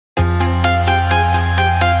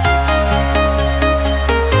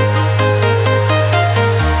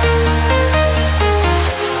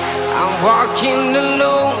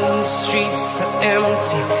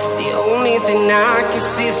empty. The only thing I can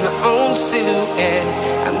see is my own silhouette.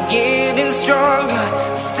 I'm getting stronger,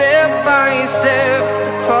 step by step.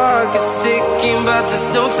 The clock is ticking, but there's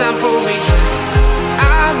no time for regrets.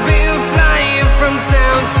 I've been flying from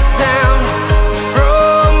town to town,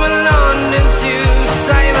 from London to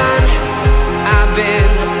Taiwan. I've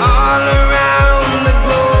been all around the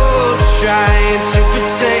globe, trying to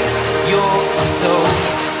protect your soul.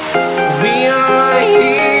 We are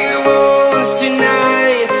heroes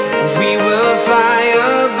tonight. We will fly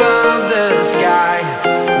above the sky.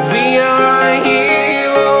 We are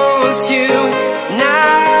heroes tonight.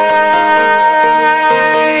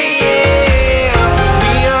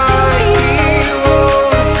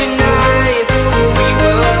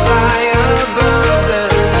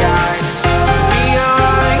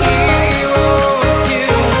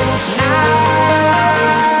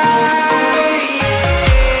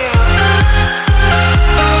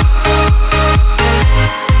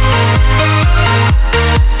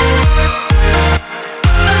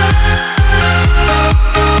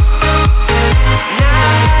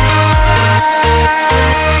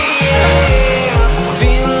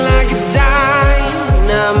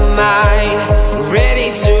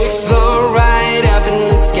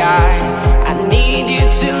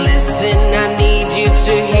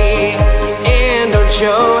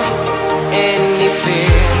 Show any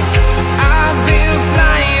fear. I've been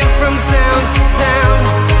flying from town to town,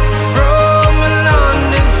 from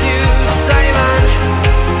London to Taiwan.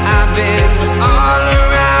 I've been all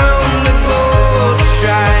around the globe,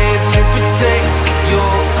 trying to protect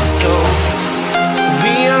your soul.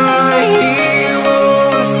 We are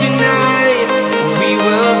heroes tonight. We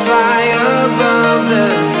will fly above the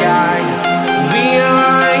sky. We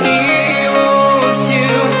are heroes tonight.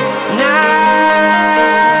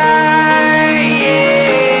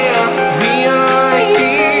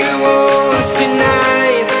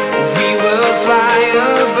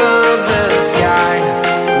 Sky.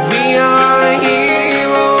 We are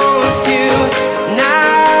heroes tonight.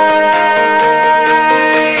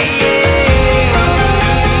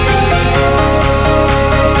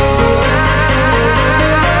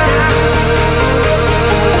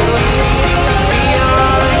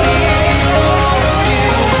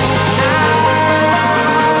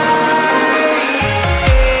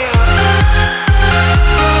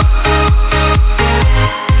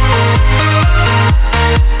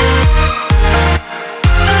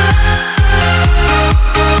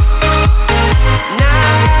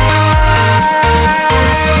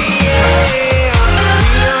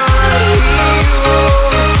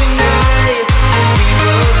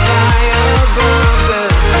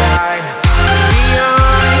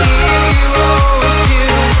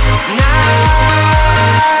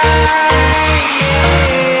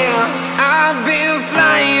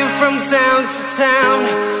 Town to town,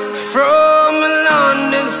 from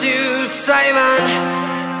London to Taiwan.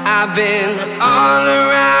 I've been all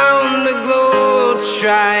around the globe,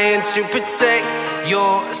 trying to protect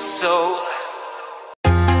your soul.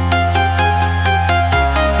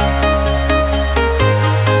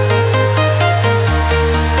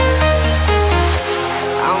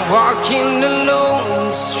 I'm walking alone,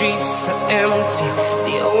 the streets are empty.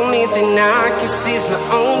 The only thing I can see is my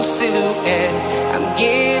own silhouette. I'm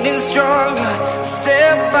getting stronger,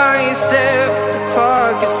 step by step. The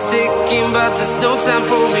clock is ticking, but there's no time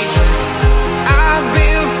for regrets. I've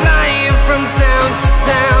been flying from town to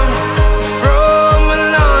town, from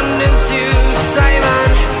London to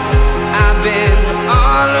Taiwan. I've been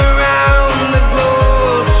all around the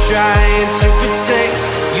globe, trying to protect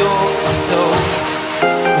your soul.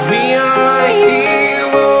 We are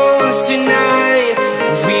heroes tonight.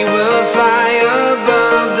 We will fly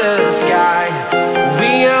above the sky.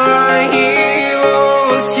 We are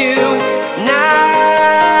heroes tonight.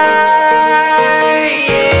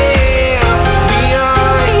 We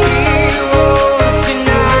are heroes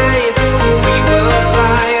tonight. We will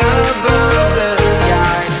fly above the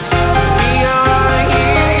sky. We are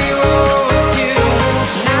heroes tonight.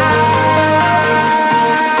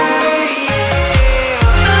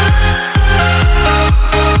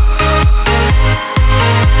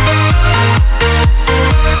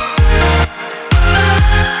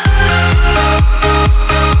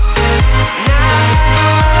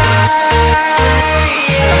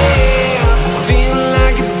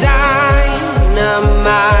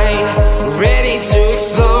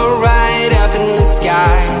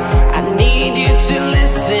 I need you to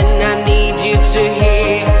listen, I need you to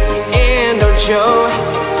hear, and don't show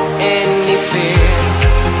any fear.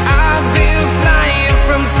 I've been flying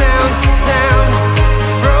from town to town,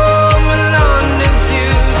 from London to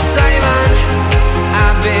Taiwan.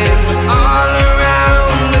 I've been all around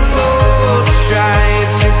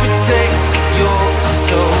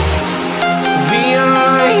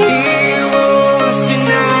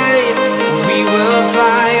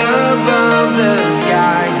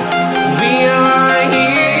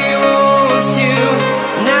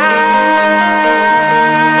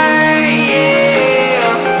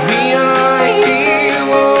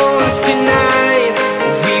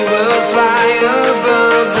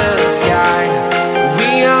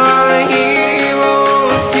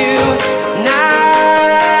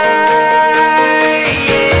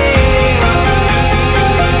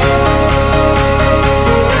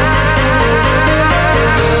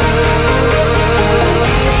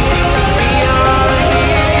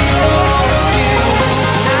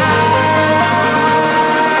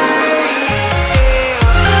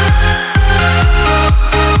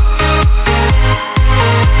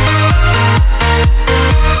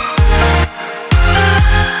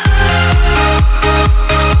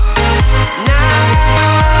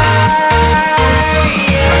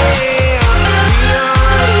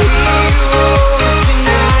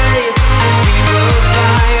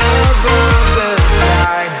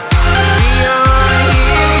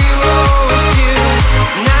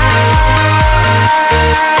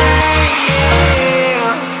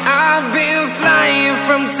I've been flying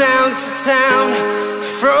from town to town,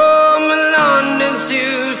 from London to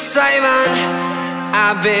Taiwan.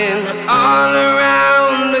 I've been all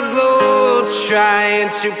around the globe trying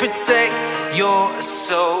to protect your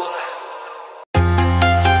soul.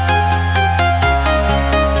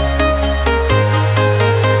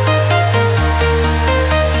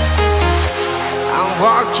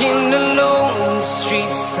 Walking alone, the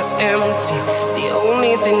streets are empty. The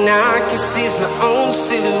only thing I can see is my own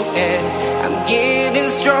silhouette. I'm getting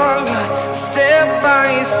stronger, step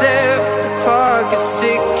by step. The clock is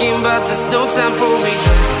ticking, but there's no time for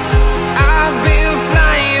regrets. I've been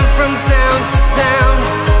flying from town to town,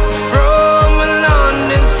 from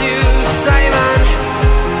London to Taiwan.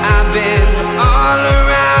 I've been all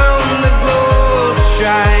around the globe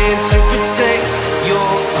trying to protect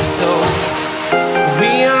your soul.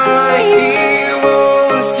 We are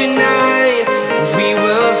heroes tonight. We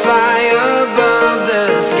will fly above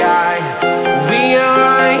the sky. We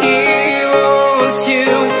are heroes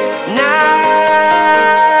tonight.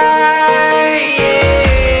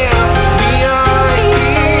 Yeah. We are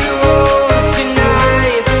heroes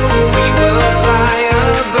tonight. We will fly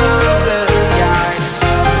above the sky.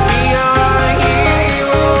 We are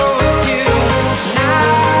heroes tonight.